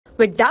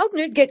With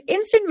Doubtnut, get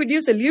instant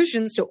video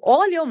solutions to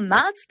all your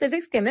maths,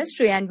 physics,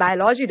 chemistry, and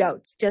biology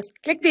doubts. Just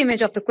click the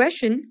image of the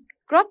question,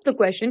 crop the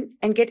question,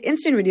 and get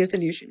instant video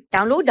solution.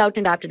 Download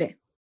Doubtnut app today.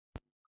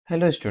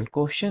 Hello student,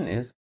 question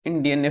is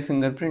in DNA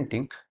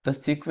fingerprinting, the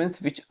sequence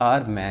which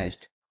are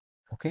matched.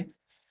 Okay.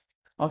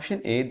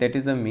 Option A, that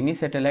is a mini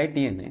satellite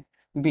DNA.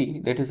 B,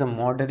 that is a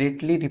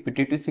moderately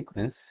repetitive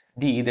sequence.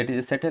 D, that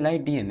is a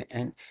satellite DNA.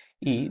 And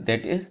E,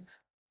 that is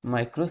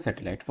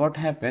microsatellite. What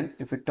happened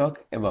if we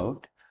talk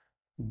about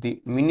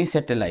the mini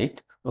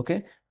satellite?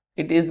 Okay,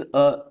 it is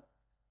the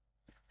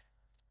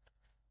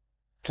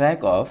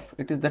tract of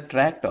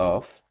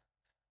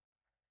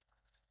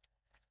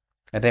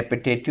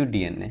repetitive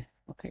DNA.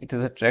 Okay, it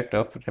is a tract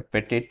of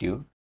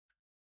repetitive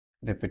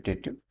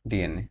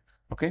DNA.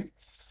 Okay,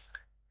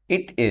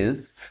 it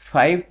is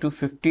 5 to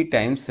 50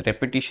 times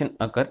repetition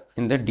occur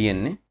in the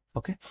DNA.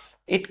 Okay,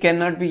 it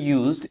cannot be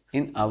used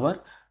in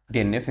our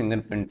DNA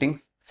fingerprinting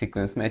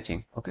sequence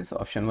matching. Okay, so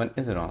option 1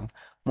 is wrong.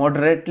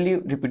 Moderately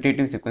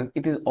repetitive sequence,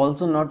 it is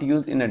also not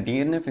used in a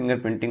DNA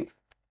fingerprinting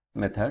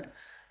method.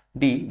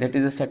 D, that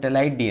is a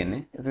satellite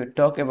DNA. If we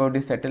talk about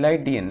the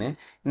satellite DNA,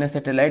 in a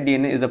satellite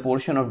DNA is the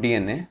portion of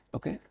DNA.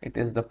 Okay, it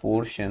is the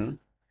portion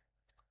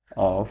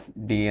of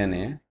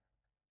DNA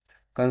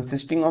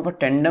consisting of a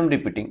tandem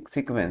repeating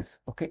sequence.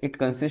 Okay, it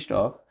consists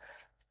of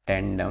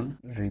tandem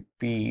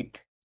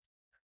repeat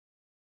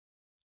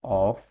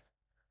of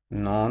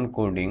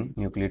non-coding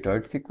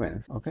nucleotide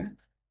sequence. Okay,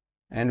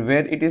 and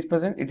where it is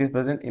present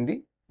in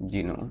the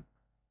genome.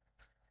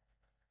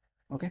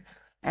 Okay,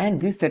 and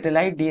this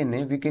satellite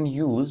DNA we can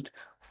use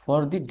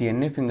for the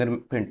DNA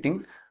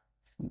fingerprinting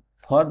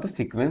for the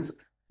sequence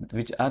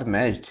which are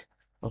matched.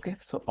 Okay,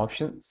 so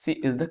option C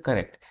is the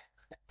correct.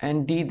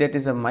 And D, that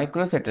is a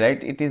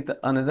microsatellite, it is the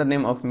another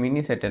name of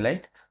mini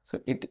satellite,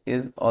 so it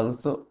is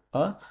also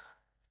a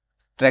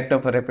tract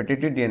of a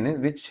repetitive DNA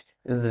which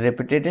is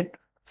repeated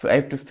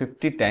 5 to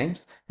 50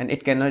 times and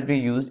it cannot be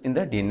used in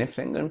the DNA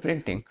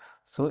fingerprinting.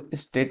 So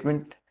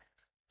statement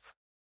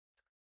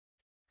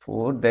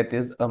 4, that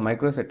is a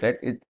microsatellite,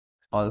 is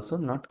also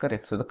not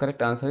correct. So the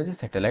correct answer is a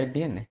satellite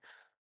DNA.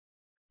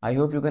 I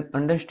hope you can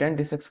understand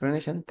this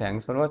explanation.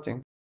 Thanks for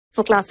watching.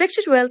 For class 6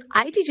 to 12,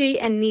 IIT JEE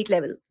and NEET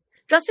level.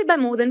 Trusted by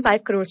more than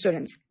 5 crore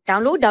students.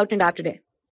 Download Doubtnut app today.